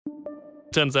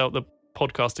Turns out that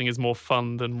podcasting is more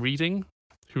fun than reading.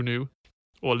 Who knew?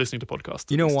 Or listening to podcasts.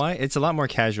 You know why? It's a lot more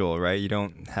casual, right? You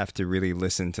don't have to really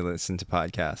listen to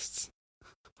podcasts.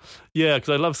 Yeah,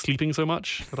 because I love sleeping so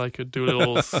much that I could do a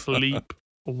little sleep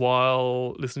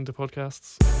while listening to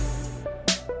podcasts.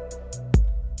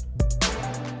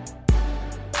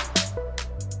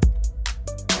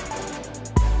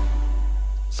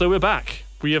 So we're back.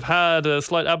 We have had a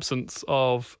slight absence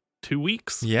of 2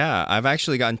 weeks. Yeah, I've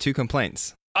actually gotten 2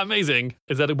 complaints. Amazing.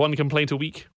 Is that one complaint a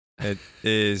week? It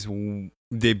is.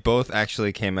 They both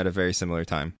actually came at a very similar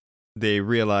time. They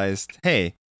realized,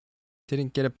 hey,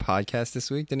 didn't get a podcast this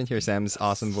week. Didn't hear Sam's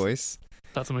awesome voice.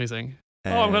 That's amazing.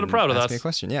 I'm kind of proud of that. Ask me a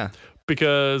question, yeah.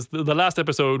 Because the last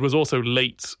episode was also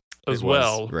late as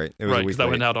well. Right. It was a week that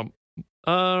late. went out on.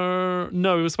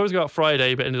 No, it was supposed to go out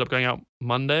Friday, but ended up going out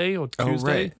Monday or Tuesday.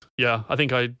 Oh, right. Yeah, I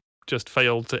think I just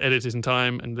failed to edit it in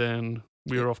time, and then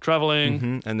we were off traveling.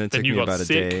 Mm-hmm. And then it took you me got about a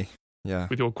sick day. Yeah.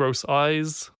 with your gross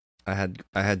eyes. I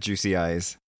had juicy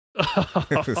eyes.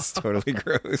 It was totally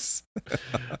gross.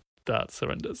 That's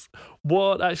horrendous.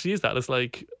 What actually is that? It's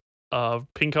like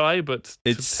pink eye, but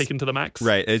it's taken to the max.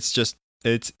 Right.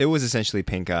 It was essentially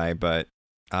pink eye, but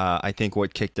I think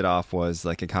what kicked it off was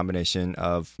like a combination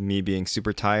of me being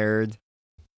super tired,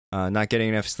 not getting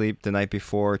enough sleep the night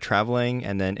before traveling,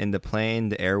 and then in the plane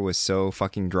the air was so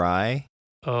fucking dry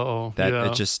that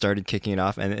it just started kicking it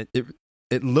off, and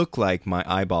it looked like my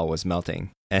eyeball was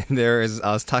melting. And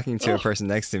I was talking to a person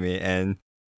next to me, and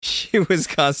she was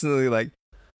constantly like,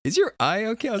 "Is your eye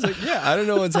okay?" I was like, "Yeah, I don't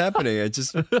know what's happening."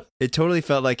 It totally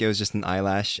felt like it was just an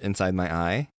eyelash inside my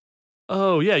eye.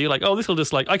 Oh, yeah. You're like, oh, this will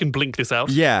just I can blink this out.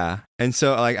 Yeah. And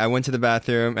so I went to the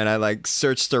bathroom and I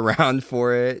searched around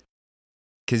for it.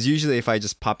 Because usually if I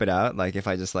just pop it out, if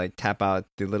I just tap out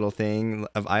the little thing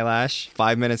of eyelash,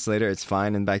 5 minutes later, it's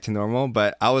fine and back to normal.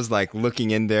 But I was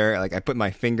looking in there, I put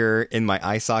my finger in my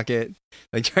eye socket,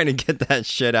 trying to get that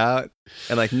shit out.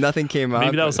 And nothing came out.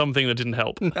 Maybe that was something that didn't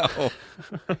help. No.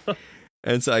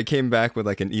 And so I came back with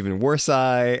an even worse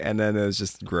eye. And then it was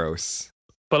just gross.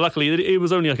 But luckily, it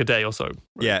was only a day or so. Right?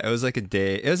 Yeah, it was a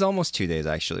day. It was almost 2 days,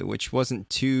 actually, which wasn't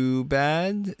too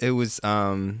bad. It was,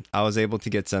 I was able to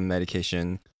get some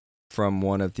medication from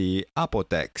one of the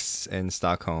apotheks in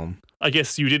Stockholm. I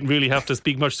guess you didn't really have to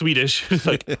speak much Swedish.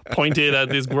 Pointed at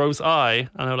this gross eye.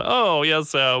 And I'm like, oh,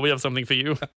 yes, we have something for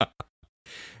you.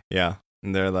 Yeah.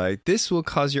 And they're like, this will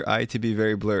cause your eye to be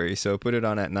very blurry, so put it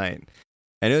on at night.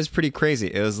 And it was pretty crazy.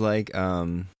 It was like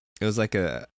a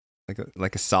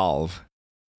salve.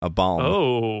 A balm.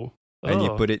 Oh. And you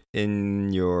put it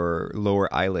in your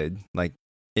lower eyelid,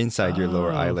 inside your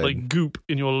lower eyelid. Goop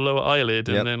in your lower eyelid,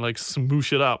 and then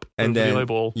smoosh it up and over the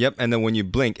eyeball. Yep, and then when you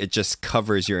blink, it just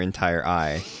covers your entire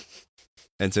eye.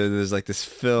 And so there's this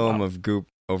film of goop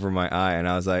over my eye, and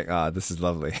I was like, this is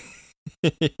lovely.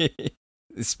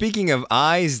 Speaking of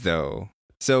eyes, though,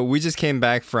 so we just came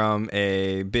back from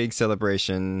a big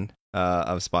celebration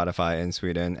of Spotify in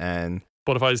Sweden, and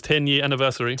Spotify's 10-year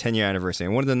anniversary. 10-year anniversary.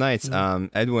 And one of the nights,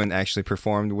 Edwin actually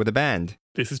performed with a band.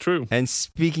 This is true. And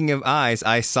speaking of eyes,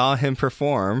 I saw him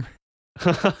perform.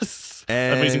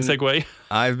 Amazing segue.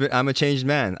 I'm a changed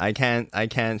man. I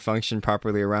can't function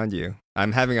properly around you.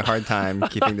 I'm having a hard time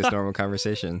keeping this normal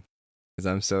conversation because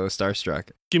I'm so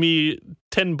starstruck. Give me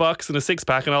 $10 and a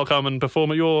 6-pack and I'll come and perform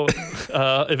at your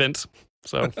event.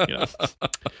 So,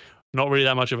 not really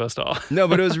that much of a star. No,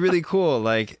 but it was really cool.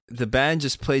 The band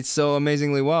just played so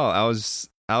amazingly well. I was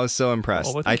so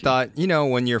impressed. I thought,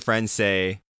 when your friends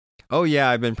say, "Oh yeah,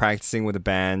 I've been practicing with a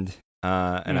band,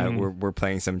 and we're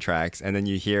playing some tracks," and then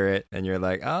you hear it and you're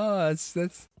like, "Oh, it's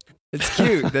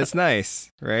cute. That's nice,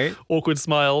 right?" Awkward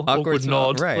smile, awkward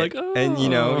nod, right? Oh. And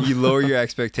you lower your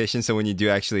expectations, so when you do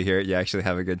actually hear it, you actually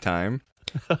have a good time.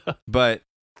 But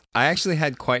I actually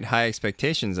had quite high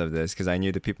expectations of this because I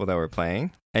knew the people that were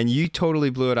playing. And you totally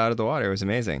blew it out of the water. It was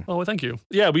amazing. Oh, thank you.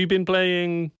 Yeah, we've been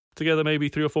playing together maybe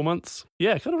 3 or 4 months.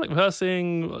 Yeah, kind of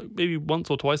rehearsing maybe once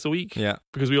or twice a week. Yeah.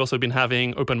 Because we also been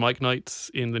having open mic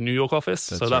nights in the New York office.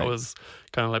 That's so that right. was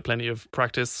kind of plenty of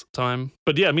practice time.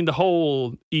 But yeah, the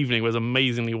whole evening was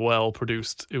amazingly well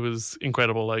produced. It was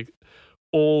incredible.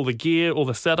 All the gear, all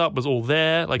the setup was all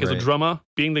there. As a drummer,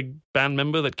 being the band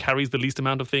member that carries the least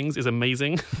amount of things is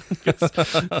amazing.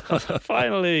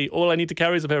 Finally, all I need to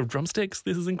carry is a pair of drumsticks.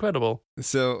 This is incredible.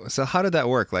 So how did that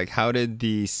work? How did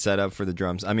the setup for the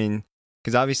drums? I mean,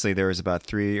 because obviously there was about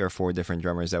 3 or 4 different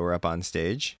drummers that were up on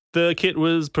stage. The kit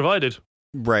was provided.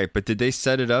 Right, but did they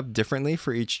set it up differently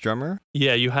for each drummer?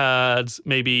 Yeah, you had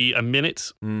maybe a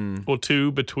minute or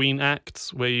 2 between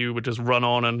acts where you would just run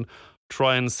on and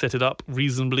try and set it up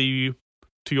reasonably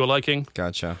to your liking.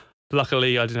 Gotcha.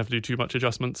 Luckily, I didn't have to do too much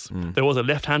adjustments. There was a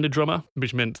left-handed drummer,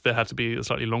 which meant there had to be a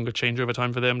slightly longer changeover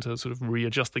time for them to sort of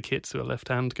readjust the kit to a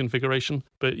left-hand configuration.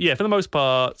 But yeah, for the most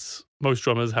part, most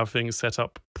drummers have things set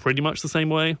up pretty much the same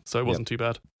way, so it wasn't too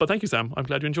bad. But thank you, Sam. I'm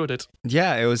glad you enjoyed it.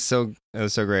 Yeah, it was so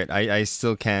great. I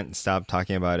still can't stop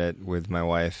talking about it with my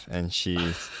wife, and she,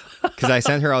 because I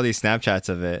sent her all these Snapchats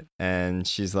of it, and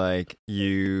she's like,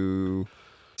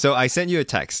 So I sent you a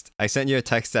text. I sent you a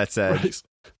text that said, Right.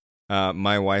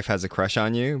 My wife has a crush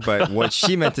on you, but what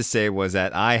she meant to say was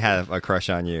that I have a crush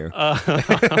on you.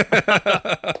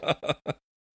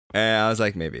 And I was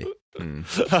like, maybe. And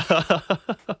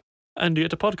you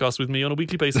get to podcast with me on a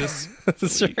weekly basis.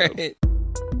 That's right.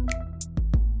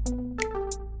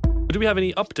 Do we have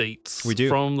any updates We do.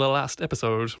 from the last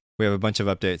episode? We have a bunch of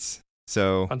updates.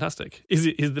 So, Fantastic. Is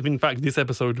in fact this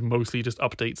episode mostly just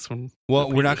updates from well,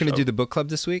 the we're not previous going to show? do the book club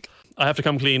this week. I have to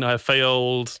come clean. I have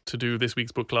failed to do this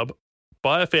week's book club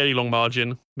by a fairly long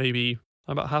margin, maybe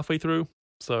about halfway through.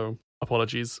 So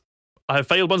apologies. I have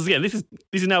failed once again. This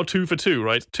is now 2 for 2,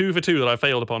 right? 2 for 2 that I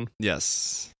failed upon.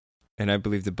 Yes. And I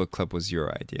believe the book club was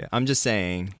your idea. I'm just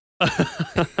saying.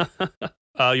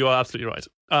 You are absolutely right.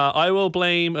 I will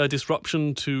blame a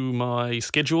disruption to my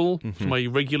schedule, to my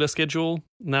regular schedule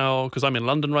now, because I'm in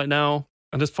London right now,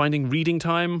 and just finding reading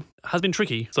time has been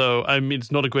tricky. So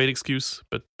it's not a great excuse,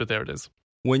 but there it is.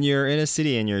 When you're in a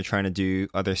city and you're trying to do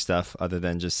other stuff other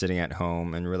than just sitting at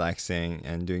home and relaxing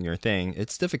and doing your thing,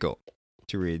 it's difficult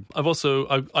to read. I've also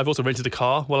rented a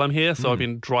car while I'm here, so I've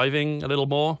been driving a little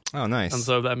more. Oh, nice. And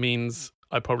so that means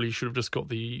I probably should have just got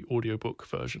the audiobook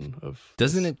version of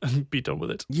Doesn't this it- and be done with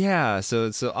it. Yeah, so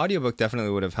audiobook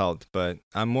definitely would have helped, but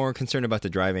I'm more concerned about the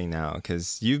driving now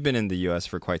because you've been in the US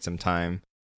for quite some time.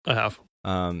 I have.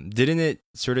 Didn't it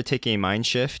sort of take a mind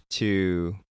shift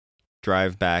to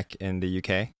drive back in the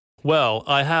UK? Well,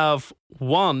 I have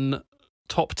one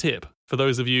top tip for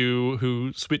those of you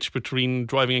who switch between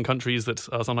driving in countries that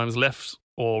are sometimes left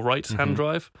or right hand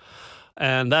drive.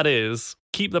 And that is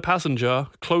keep the passenger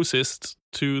closest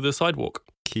to the sidewalk.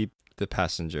 Keep the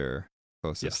passenger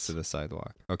closest Yes. to the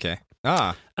sidewalk. Okay.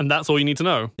 Ah, And that's all you need to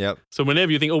know. yep. So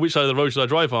whenever you think, oh, which side of the road should I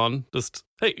drive on? Just,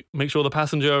 hey, make sure the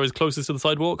passenger is closest to the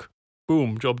sidewalk.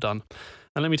 Boom, job done.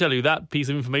 And let me tell you, that piece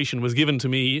of information was given to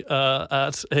me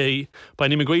by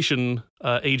an immigration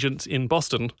agent in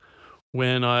Boston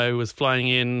when I was flying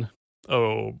in,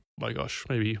 oh my gosh,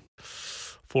 maybe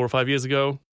 4 or 5 years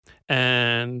ago.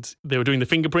 And they were doing the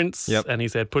fingerprints. Yep. And he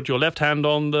said, put your left hand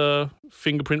on the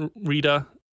fingerprint reader.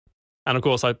 And of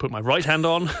course, I put my right hand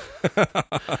on.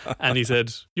 And he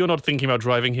said, you're not thinking about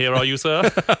driving here, are you, sir?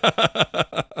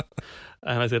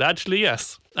 And I said, actually,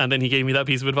 yes. And then he gave me that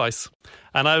piece of advice.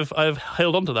 And I've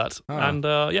held on to that. Oh. And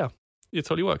yeah, it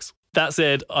totally works. That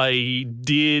said, I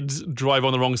did drive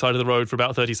on the wrong side of the road for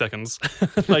about 30 seconds,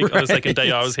 like on the second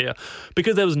day I was here.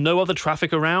 Because there was no other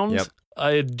traffic around, Yep.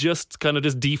 I had just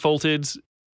defaulted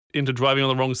into driving on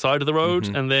the wrong side of the road.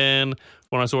 Mhm. And then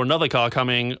when I saw another car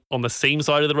coming on the same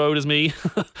side of the road as me,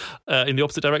 in the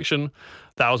opposite direction,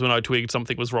 that was when I twigged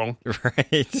something was wrong.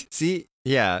 Right. See,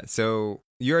 yeah. So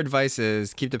your advice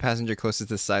is keep the passenger closest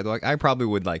to the sidewalk. I probably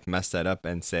would like mess that up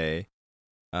and say,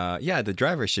 yeah, the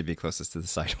driver should be closest to the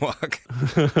sidewalk.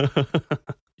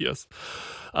 Yes.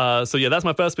 So yeah, that's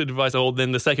my first bit of advice. Oh,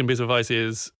 then the second bit of advice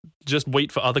is just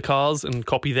wait for other cars and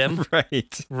copy them.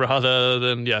 Right. Rather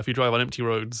than, if you drive on empty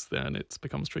roads, then it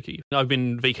becomes tricky. I've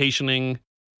been vacationing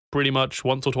pretty much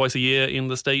once or twice a year in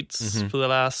the States for the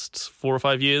last 4 or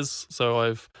 5 years.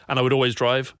 And I would always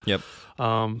drive. Yep.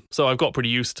 So I've got pretty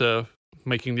used to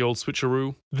making the old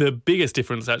switcheroo. The biggest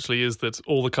difference actually is that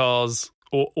all the cars,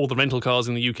 all the rental cars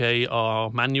in the UK are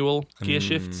manual gear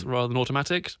shifts rather than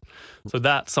automatic. So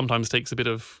that sometimes takes a bit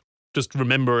of just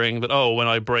remembering that, when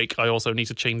I brake, I also need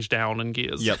to change down in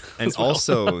gears. Yep. And as well.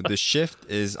 also the shift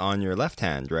is on your left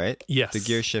hand, right? Yes. The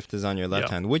gear shift is on your left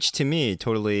Yeah. hand, which to me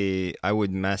totally I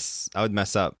would mess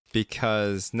up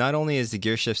because not only is the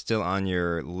gear shift still on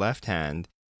your left hand,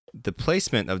 the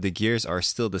placement of the gears are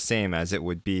still the same as it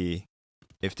would be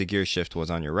if the gear shift was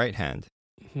on your right hand.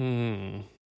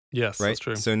 Yes, Right? that's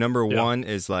true. So number Yeah. 1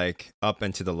 is like up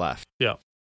and to the left. Yeah.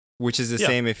 Which is the Yeah.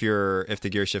 same if the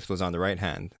gear shift was on the right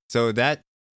hand. So that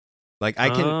like I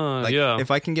can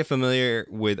if I can get familiar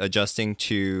with adjusting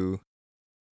to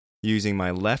using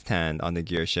my left hand on the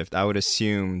gear shift, I would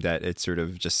assume that it's sort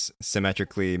of just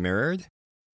symmetrically mirrored.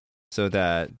 So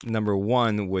that number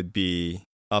 1 would be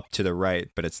up to the right,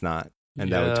 but it's not.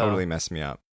 And that would Yeah. totally mess me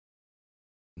up.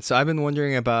 So I've been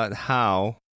wondering about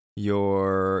how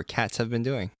your cats have been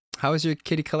doing. How is your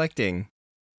kitty collecting?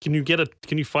 Can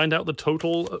you find out the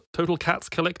total cats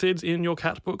collected in your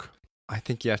cat book? I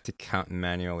think you have to count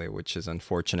manually, which is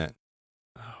unfortunate.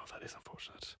 Oh, that is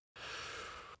unfortunate.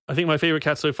 I think my favorite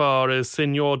cat so far is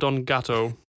Senor Don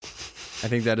Gato. I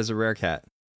think that is a rare cat.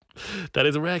 That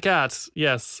is a rare cat.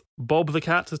 Yes, Bob the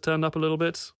cat has turned up a little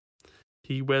bit.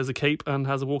 He wears a cape and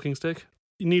has a walking stick.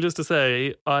 Needless to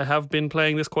say, I have been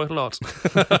playing this quite a lot.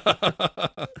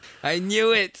 I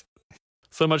knew it.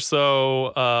 So much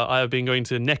so, I have been going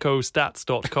to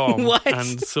necostats.com What?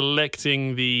 and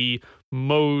selecting the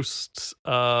items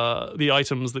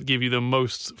that give you the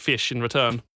most fish in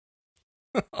return.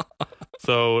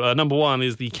 So number one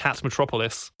is the Cat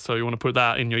Metropolis. So you want to put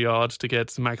that in your yard to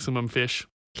get maximum fish.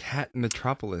 Cat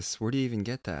Metropolis. Where do you even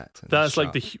get that? That's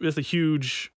like there's a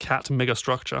huge cat mega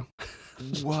structure.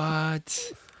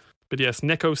 What? But yes,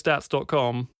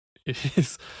 necostats.com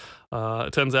is,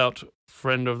 it turns out,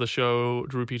 friend of the show,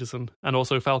 Drew Peterson, and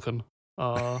also Falcon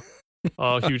are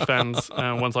huge fans.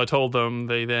 And once I told them,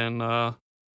 they then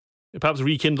perhaps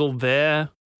rekindled their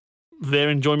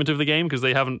enjoyment of the game, because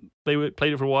they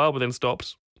played it for a while but then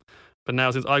stopped. But now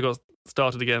since I got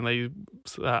started again, I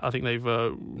think they've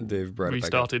brought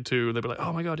restarted too. They'll be like,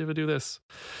 oh my god, do you ever do this?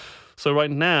 So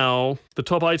right now, the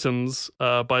top items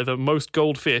by the most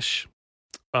goldfish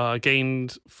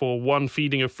gained for one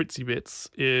feeding of Fritzy Bits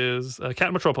is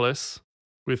Cat Metropolis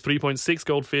with 3.6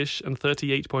 goldfish and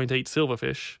 38.8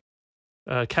 silverfish.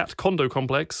 Cat Condo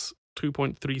Complex,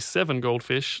 2.37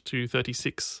 goldfish to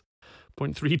 36.32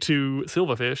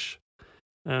 silverfish.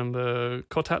 And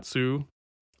Kotatsu,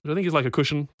 which I think is like a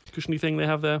cushiony thing they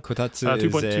have there. Kotatsu is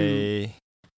 2.2.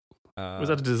 Was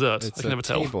that a dessert? I can never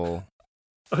tell. Table.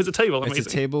 Oh, it's a table. Amazing. It's a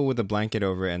table with a blanket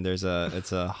over it, and it's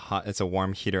a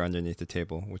warm heater underneath the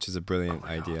table, which is a brilliant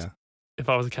idea. If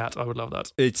I was a cat, I would love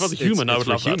that. If I was a human, I would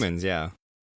love that. Humans, yeah.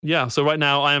 Yeah. So right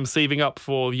now, I am saving up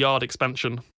for yard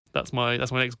expansion. That's my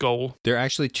next goal. There are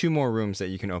actually 2 more rooms that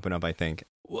you can open up, I think.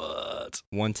 What?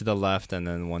 One to the left and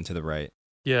then one to the right.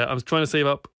 Yeah, I was trying to save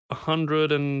up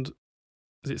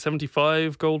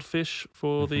 175 goldfish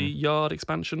for the yard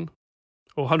expansion,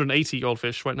 or 180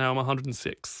 goldfish. Right now, I'm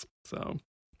 106. So.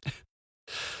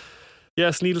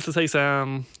 Yes, needless to say,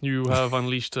 Sam, you have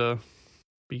unleashed a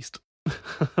beast.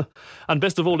 And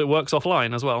best of all, it works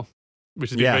offline as well, which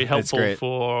has been very helpful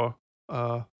for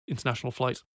international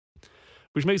flight.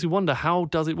 Which makes me wonder, how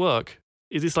does it work?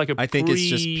 Is this like I think it's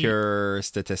just pure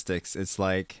statistics. It's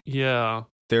like there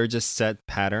are just set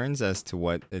patterns as to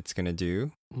what it's going to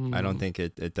do. I don't think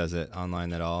it does it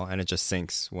online at all, and it just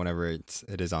syncs whenever it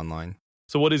is online.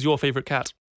 So what is your favorite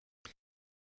cat?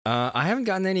 I haven't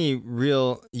gotten any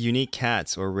real unique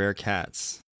cats or rare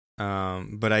cats,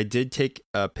 but I did take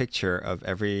a picture of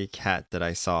every cat that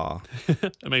I saw.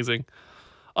 Amazing.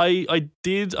 I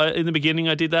did, in the beginning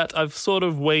I did that. I've sort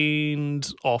of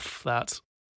waned off that.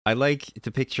 I like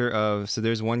the picture of, so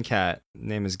there's one cat,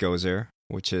 name is Gozer,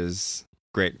 which is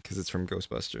great because it's from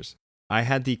Ghostbusters. I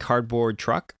had the cardboard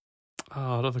truck.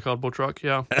 Oh, I love the cardboard truck,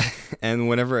 yeah. And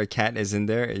whenever a cat is in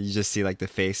there, you just see like the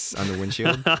face on the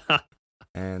windshield.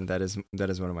 And that is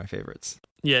one of my favorites.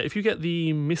 Yeah, if you get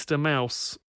the Mr.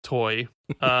 Mouse toy,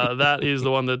 that is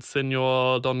the one that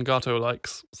Senor Don Gato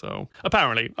likes. So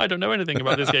apparently, I don't know anything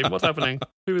about this game. What's happening?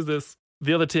 Who is this?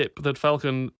 The other tip that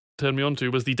Falcon turned me on to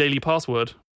was the daily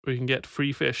password, where you can get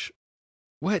free fish.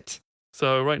 What?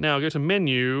 So right now, go to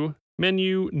menu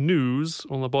news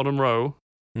on the bottom row.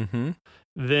 Mm-hmm.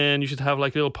 Then you should have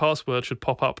like a little password should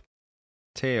pop up.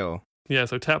 Tail. Yeah,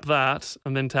 so tap that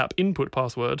and then tap input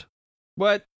password.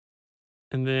 What?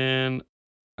 And then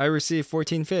I received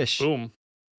 14 fish. Boom.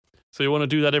 So you want to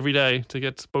do that every day to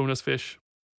get bonus fish.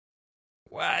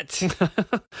 What?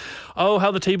 Oh,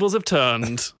 how the tables have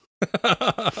turned.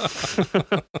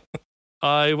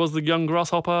 I was the young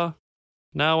grasshopper.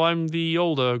 Now I'm the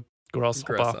older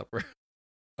grasshopper.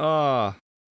 Oh,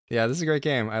 yeah, this is a great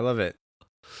game. I love it.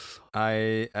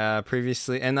 I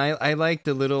previously, and I like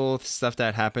the little stuff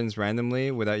that happens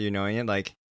randomly without you knowing it.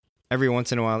 Like every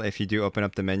once in a while, if you do open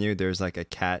up the menu, there's like a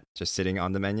cat just sitting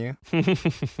on the menu.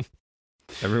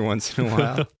 Every once in a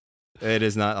while. It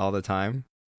is not all the time.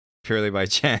 Purely by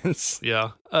chance.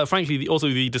 Yeah. Frankly, also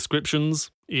the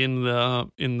descriptions in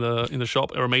the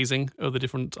shop are amazing of the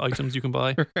different items you can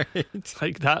buy. Right.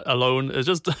 Like that alone is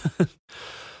just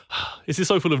it's just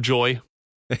so full of joy.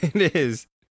 It is.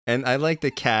 And I like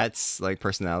the cats' like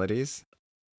personalities.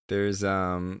 There's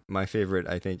my favorite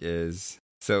I think is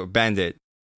Bandit.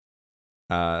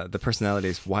 The personality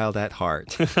is wild at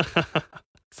heart.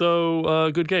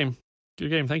 So good game. Good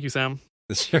game. Thank you, Sam.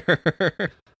 Sure.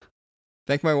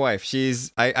 Thank my wife.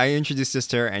 I introduced this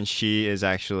to her, and she is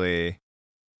actually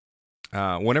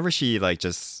whenever she like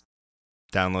just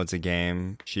downloads a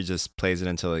game, she just plays it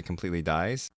until it completely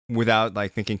dies without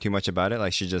like thinking too much about it.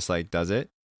 Like she just like does it.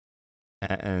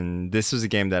 and this was a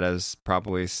game that has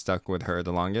probably stuck with her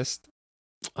the longest.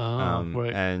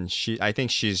 Right. And I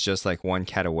think she's just like one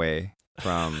cat away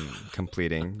from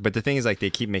completing. But the thing is, like, they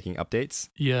keep making updates.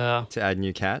 Yeah. To add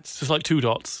new cats. It's just like 2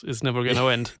 dots. It's never going to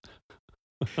end.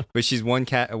 But she's one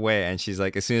cat away, and she's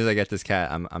like, as soon as I get this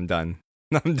cat, I'm done.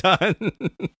 I'm done.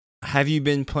 Have you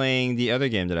been playing the other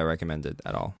game that I recommended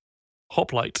at all?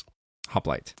 Hoplite.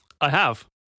 Hoplite. I have.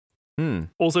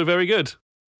 Also very good.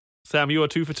 Sam, you are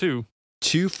 2 for 2.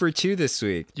 2 for 2 this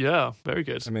week. Yeah, very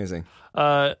good. Amazing.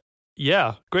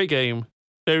 Yeah, great game.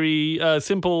 Very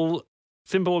simple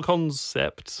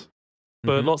concept,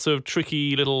 but lots of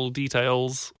tricky little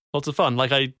details. Lots of fun.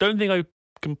 Like, I don't think I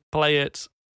can play it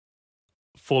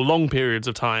for long periods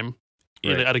of time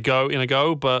in a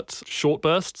go, but short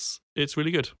bursts, it's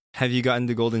really good. Have you gotten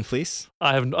the Golden Fleece?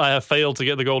 I have failed to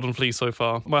get the Golden Fleece so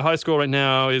far. My high score right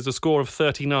now is a score of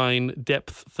 39,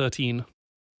 depth 13.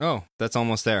 Oh, that's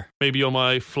almost there. Maybe on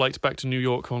my flight back to New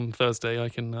York on Thursday, I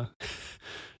can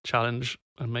challenge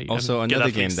and make. Also, and another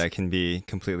get that game fleece. that can be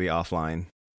completely offline.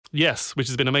 Yes, which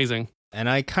has been amazing. And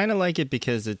I kind of like it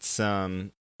because it's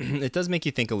it does make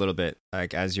you think a little bit,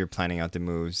 like, as you're planning out the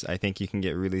moves. I think you can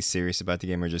get really serious about the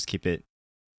game or just keep it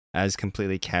as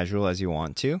completely casual as you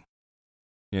want to.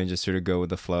 You know, just sort of go with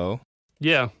the flow.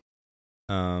 Yeah.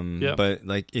 But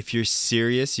like, if you're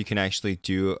serious, you can actually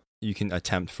you can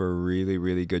attempt for a really,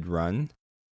 really good run.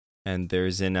 And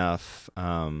there's enough,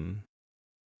 I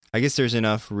guess there's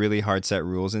enough really hard set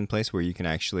rules in place where you can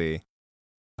actually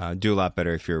do a lot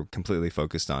better if you're completely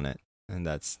focused on it. And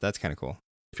that's kind of cool.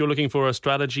 If you're looking for a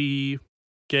strategy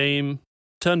game,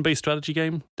 turn-based strategy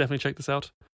game, definitely check this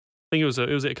out. I think it was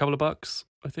a couple of bucks,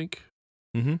 I think.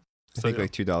 Mm-hmm. I think yeah.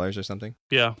 like $2 or something.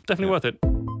 Yeah, definitely worth it.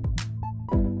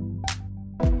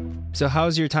 So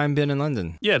how's your time been in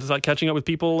London? Yeah, just like catching up with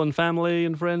people and family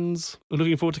and friends. I'm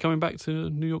looking forward to coming back to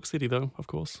New York City, though, of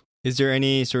course. Is there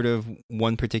any sort of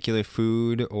one particular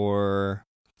food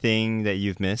thing that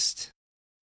you've missed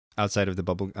outside of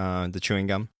the chewing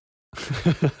gum?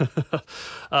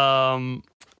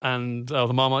 And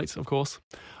the Marmite, of course.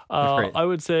 Great. I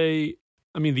would say,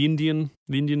 I mean, the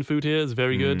Indian food here is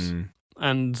very good.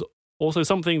 And also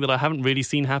something that I haven't really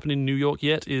seen happen in New York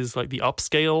yet is like the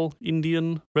upscale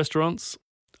Indian restaurants.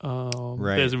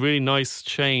 Right. There's a really nice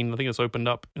chain, I think it's opened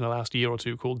up in the last year or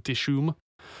two, called Dishoom.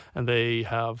 And they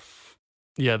have,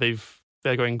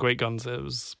 they're going great guns.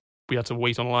 We had to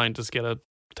wait online to get a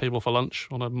table for lunch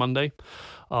on a Monday.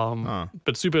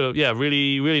 But super,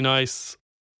 really, really nice.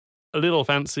 A little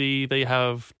fancy. They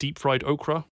have deep fried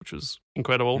okra, which is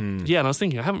incredible. Yeah, and I was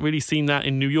thinking, I haven't really seen that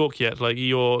in New York yet. Like,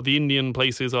 the Indian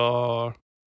places are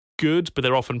good, but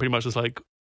they're often pretty much just like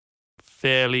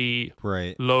fairly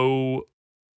low.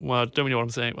 Well, I don't really know what I'm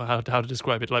saying, how to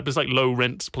describe it. Like, just like low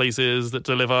rent places that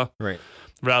deliver,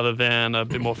 rather than a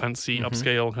bit more fancy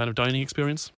upscale kind of dining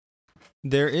experience.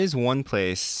 There is one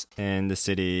place in the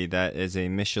city that is a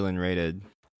Michelin-rated,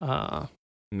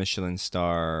 Michelin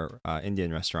star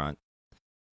Indian restaurant.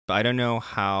 But I don't know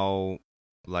how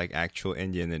like actual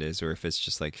Indian it is, or if it's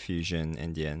just like fusion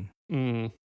Indian.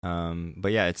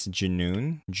 But yeah, it's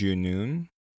Junoon.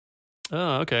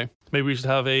 Oh, okay. Maybe we should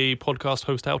have a podcast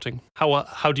host outing.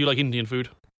 How do you like Indian food?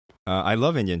 I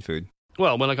love Indian food.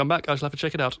 Well, when I come back, I shall have to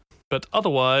check it out. But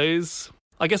otherwise,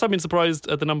 I guess I've been surprised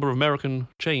at the number of American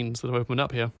chains that have opened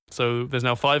up here. So there's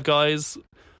now Five Guys.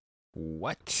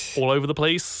 What? All over the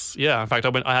place. Yeah, in fact,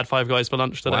 I had Five Guys for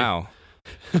lunch today. Wow.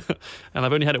 And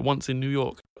I've only had it once in New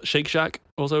York. Shake Shack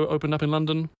also opened up in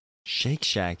London. Shake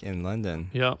Shack in London?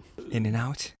 Yeah.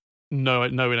 In-N-Out? No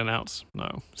In-N-Outs.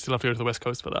 No. Still have to go to the West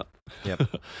Coast for that.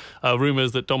 Yep.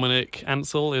 Rumours that Dominic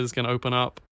Ansell is going to open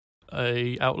up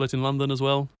a outlet in London as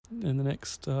well in the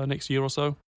next year or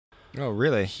so. Oh,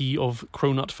 really? He of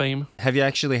cronut fame. Have you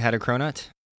actually had a cronut?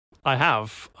 I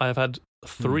have. I have had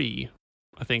 3,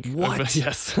 I think. What?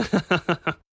 Yes.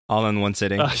 All in one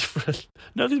sitting? No,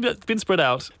 it's been spread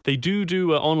out. They do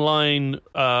an online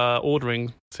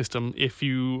ordering system if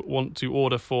you want to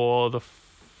order for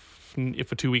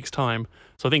for 2 weeks' time.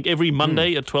 So I think every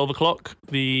Monday at 12 o'clock,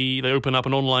 they open up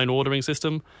an online ordering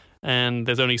system, and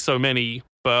there's only so many,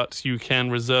 but you can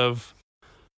reserve,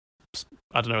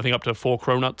 I don't know, I think up to 4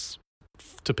 cronuts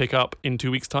to pick up in 2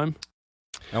 weeks' time.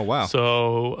 Oh, wow.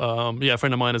 So, a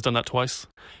friend of mine has done that twice.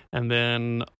 And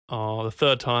then the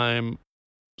third time,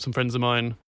 some friends of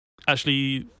mine,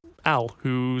 actually Al,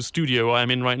 whose studio I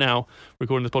am in right now,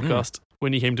 recording this podcast,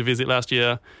 when he came to visit last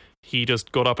year, he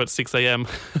just got up at 6 a.m.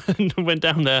 and went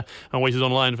down there and waited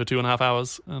online for 2.5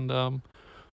 hours and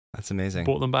that's amazing.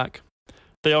 Brought them back.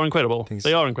 They are incredible.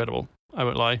 They are incredible. I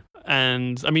won't lie.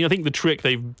 And I mean, I think the trick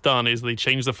they've done is they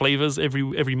change the flavors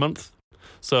every month.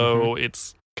 So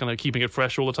it's kind of keeping it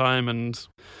fresh all the time, and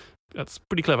that's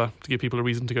pretty clever to give people a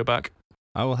reason to go back.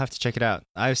 I will have to check it out.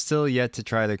 I've still yet to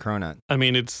try the cronut. I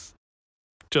mean, it's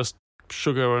just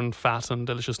sugar and fat and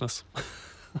deliciousness.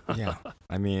 Yeah,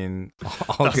 I mean,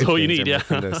 all that's good all you things need, are yeah. made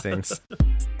from those things.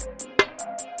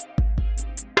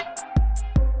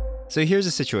 So here's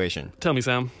a situation. Tell me,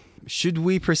 Sam. Should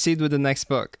we proceed with the next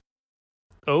book?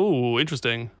 Oh,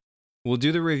 interesting. We'll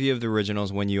do the review of the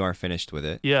originals when you are finished with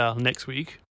it Yeah, next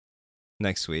week.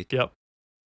 next week. Yep.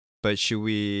 But should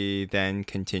we then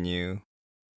continue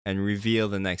and reveal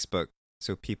the next book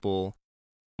so people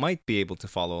might be able to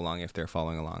follow along if they're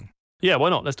following along? Yeah, why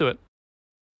not? Let's do it.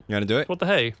 You want to do it? What the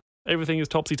hey? Everything is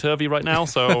topsy-turvy right now,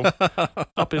 so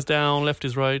up is down, left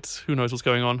is right. Who knows what's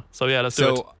going on? So yeah, let's do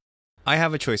it. So I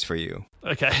have a choice for you.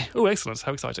 Okay. Oh, excellent.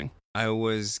 How exciting. I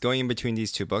was going in between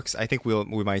these two books. I think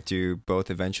we might do both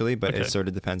eventually, but Okay. it sort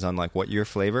of depends on like what your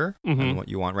flavor and what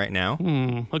you want right now.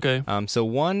 Okay. So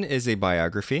one is a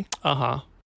biography Uh-huh.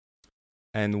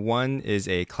 and one is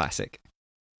a classic.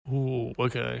 Ooh,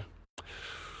 okay.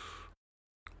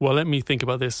 Well, let me think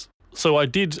about this. So I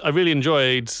really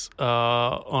enjoyed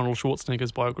Arnold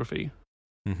Schwarzenegger's biography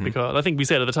Mhm. because I think we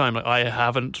said at the time, like, I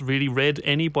haven't really read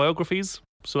any biographies.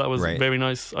 So that was Right. very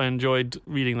nice. I enjoyed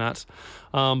reading that.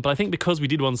 But I think because we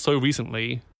did one so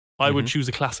recently, I would choose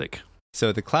a classic.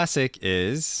 So the classic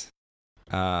is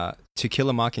To Kill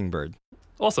a Mockingbird.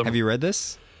 Awesome. Have you read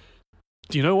this?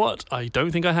 Do you know what? I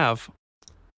don't think I have.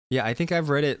 Yeah, I think I've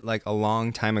read it like a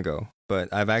long time ago,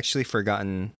 but I've actually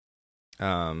forgotten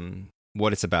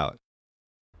what it's about.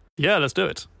 Yeah, let's do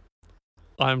it.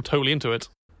 I'm totally into it.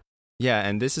 Yeah,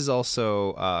 and this is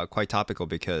also quite topical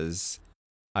because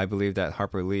I believe that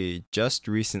Harper Lee just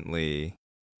recently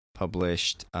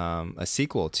published a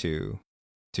sequel to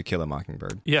Kill a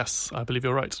Mockingbird Yes, I believe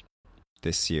you're right.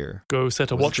 this year. Go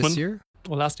Set a Was it Watchman. this year?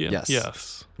 Or last year? Yes.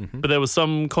 Yes. Mhm. But there was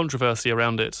some controversy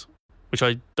around it, which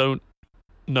I don't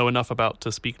know enough about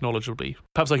to speak knowledgeably.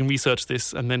 Perhaps I can research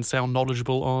this and then sound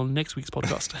knowledgeable on next week's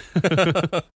podcast.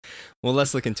 Well,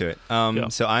 let's look into it. Yeah.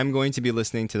 So I'm going to be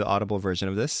listening to the Audible version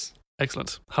of this.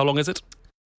 Excellent. How long is it?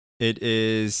 It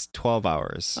is 12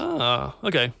 hours. Ah,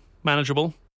 okay.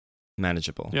 Manageable.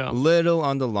 Manageable. Yeah. A little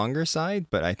on the longer side,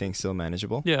 but I think still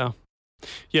manageable. Yeah.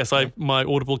 Yes, my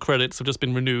Audible credits have just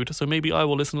been renewed, so maybe I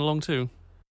will listen along too.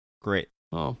 Great.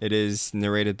 Oh, It is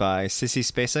narrated by Sissy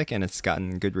Spacek, and it's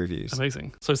gotten good reviews.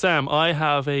 amazing. So, Sam, I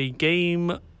have a game.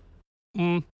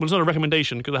 Well, it's not a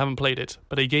recommendation because I haven't played it,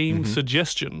 but a game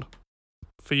suggestion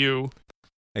for you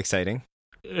Exciting.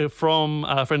 from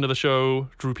a friend of the show,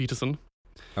 Drew Peterson.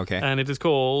 Okay. And it is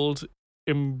called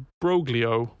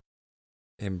Imbroglio.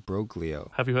 Imbroglio.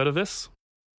 Have you heard of this?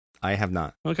 I have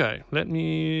not. Okay, let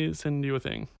me send you a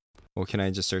thing. Well, can I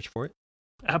just search for it?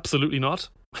 Absolutely not.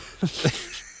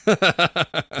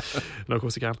 No, of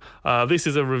course you can. This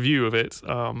is a review of it.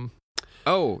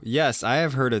 Oh, yes, I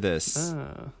have heard of this.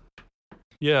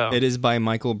 Yeah. It is by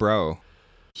Michael Bro.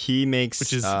 He makes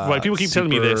Which is right. People keep telling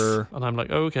me this, super- and I'm like,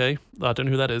 oh, okay. I don't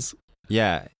know who that is.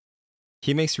 Yeah.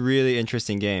 He makes really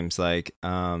interesting games, like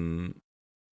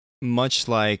much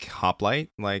like Hoplite.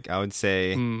 Like I would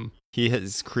say he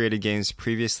has created games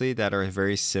previously that are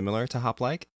very similar to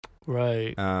Hoplite.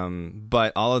 Right.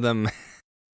 But all of them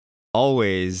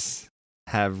always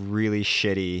have really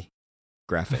shitty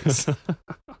graphics.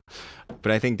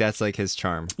 But I think that's like his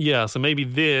charm. Yeah, so maybe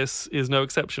this is no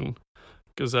exception.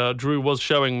 Because Drew was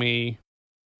showing me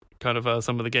kind of one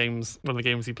of the games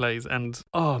he plays, and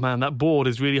oh man, that board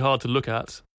is really hard to look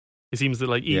at. It seems that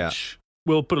like each,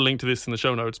 we'll put a link to this in the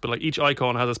show notes, but like each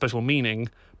icon has a special meaning,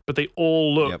 but they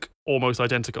all look almost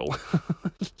identical.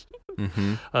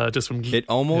 Just from it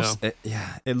almost,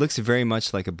 it looks very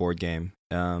much like a board game.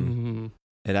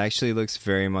 It actually looks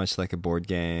very much like a board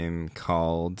game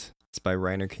called, it's by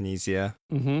Reiner Knizia.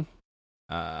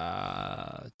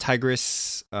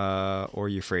 Tigris or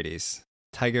Euphrates.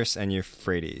 Tigris and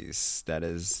Euphrates. That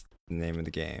is the name of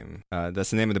the game. That's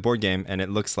the name of the board game, and it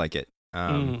looks like it.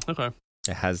 Okay.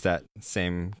 It has that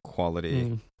same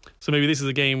quality. So maybe this is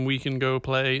a game we can go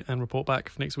play and report back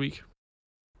for next week.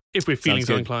 If we're feeling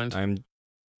so inclined. I'm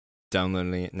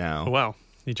downloading it now. Oh, wow.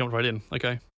 You jumped right in.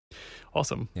 Okay.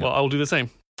 Awesome. Yep. Well, I'll do the same.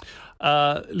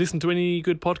 Listen to any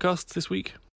good podcasts this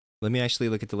week? Let me actually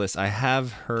look at the list. I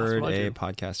have heard I a do.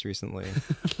 podcast recently.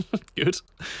 Good.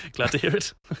 Glad to hear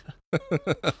it.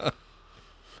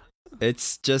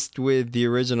 It's just with the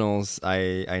originals.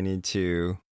 I need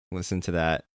to listen to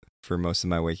that for most of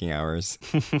my waking hours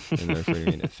in order for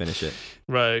me to finish it.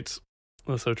 Right.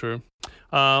 That's so true.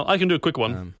 I can do a quick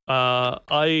one.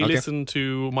 I listened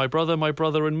to My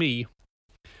Brother and Me,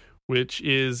 which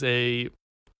is a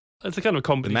It's a kind of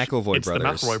comedy. The McElroy it's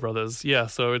brothers. The McElroy brothers, yeah.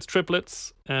 So it's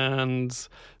triplets, and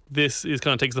this is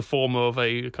kind of takes the form of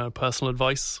a kind of personal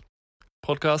advice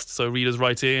podcast. So readers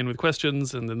write in with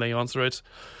questions, and then they answer it.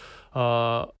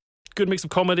 Good mix of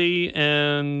comedy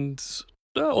and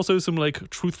also some like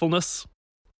truthfulness,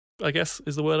 I guess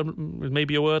is the word.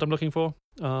 Maybe a word I'm looking for.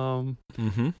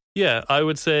 Yeah, I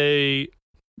would say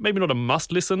maybe not a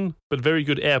must listen, but very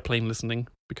good airplane listening,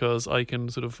 because I can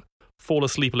sort of fall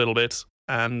asleep a little bit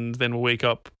and then wake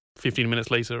up 15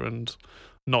 minutes later and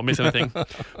not miss anything.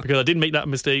 Because I did make that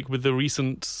mistake with the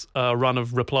recent run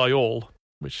of Reply All,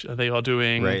 which they are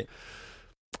doing. Right.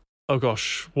 Oh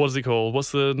gosh, what is it called?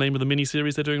 What's the name of the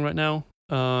mini-series they're doing right now?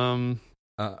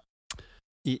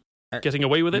 Getting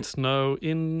Away with It? No,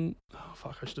 oh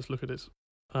fuck, I should just look at it.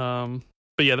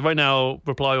 But yeah, right now,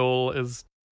 Reply All is,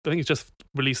 I think it's just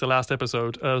released the last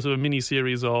episode. So a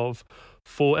mini-series of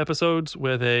 4 episodes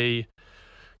where they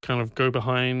kind of go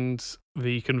behind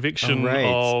the conviction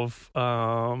of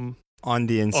On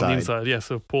the Inside. On the Inside, yeah.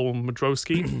 So Paul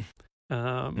Madrowski,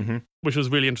 which was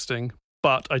really interesting.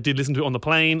 But I did listen to it on the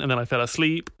plane, and then I fell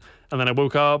asleep, and then I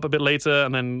woke up a bit later,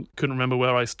 and then couldn't remember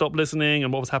where I stopped listening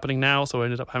and what was happening now. So I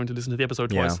ended up having to listen to the episode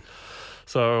twice.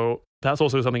 So that's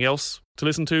also something else to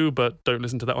listen to, but don't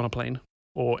listen to that on a plane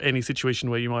or any situation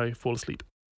where you might fall asleep.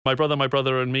 My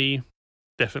brother, and me.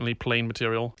 Definitely plain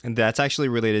material. And that's actually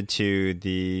related to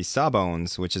the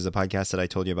Sawbones, which is a podcast that I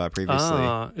told you about previously.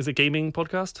 Is it a gaming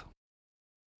podcast?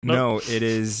 No, it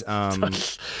is...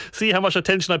 See how much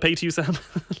attention I pay to you, Sam?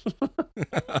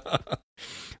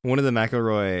 One of the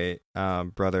McElroy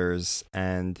brothers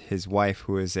and his wife,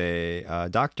 who is a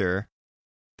doctor,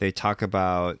 they talk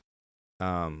about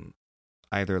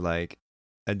either like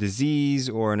a disease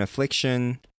or an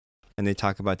affliction, and they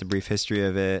talk about the brief history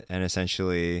of it, and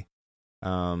essentially...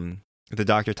 the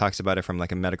doctor talks about it from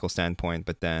like a medical standpoint,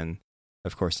 but then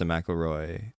of course the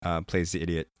McElroy plays the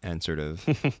idiot and sort of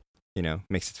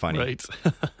makes it funny, right?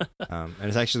 And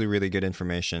it's actually really good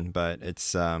information, but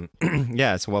it's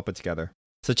it's well put together,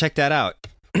 so check that out.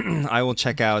 I will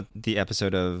check out the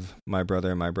episode of My Brother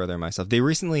and Myself. They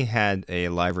recently had a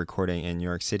live recording in New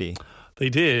York City. They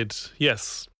did,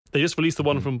 yes. They just released the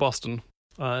one from Boston.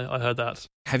 I heard that.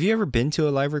 Have you ever been to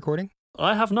a live recording?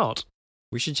 I have not.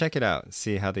 We should check it out,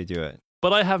 see how they do it.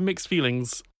 But I have mixed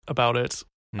feelings about it.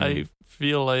 I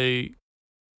feel like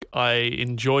I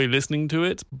enjoy listening to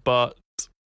it, but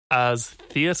as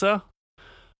theatre,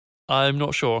 I'm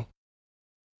not sure.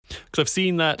 Because I've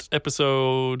seen that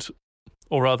episode,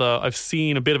 or rather, I've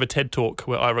seen a bit of a TED Talk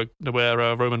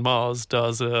where Roman Mars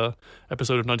does a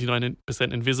episode of 99%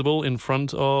 Invisible in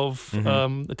front of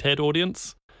the TED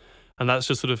audience. And that's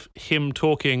just sort of him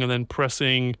talking and then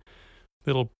pressing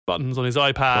little buttons on his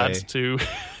iPad to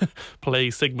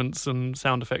play segments and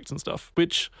sound effects and stuff,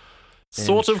 which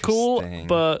sort of cool,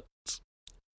 but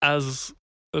as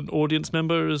an audience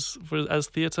member, as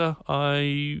theatre,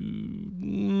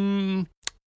 I'm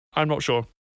not sure.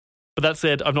 But that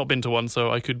said, I've not been to one,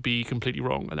 so I could be completely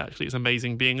wrong, and actually it's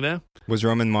amazing being there. Was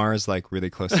Roman Mars like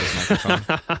really close to his microphone?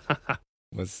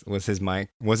 Was his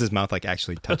mouth like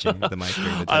actually touching the mic?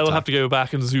 I will have to go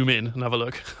back and zoom in and have a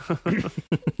look.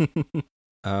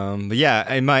 But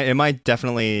yeah, it might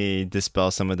definitely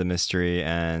dispel some of the mystery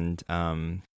and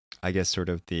I guess sort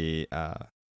of the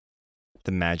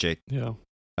magic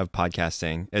of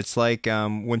podcasting. It's like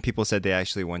when people said they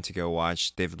actually went to go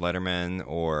watch David Letterman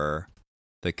or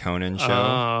the Conan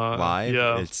show live.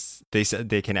 Yeah. They said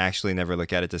they can actually never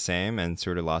look at it the same and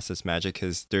sort of lost its magic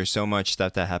because there's so much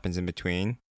stuff that happens in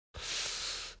between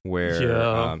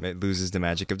where it loses the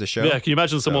magic of the show. Yeah, can you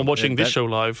imagine someone watching this show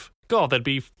live? God, they'd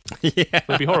be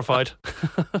horrified.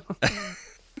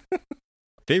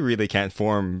 They really can't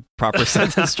form proper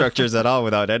sentence structures at all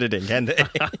without editing, can they?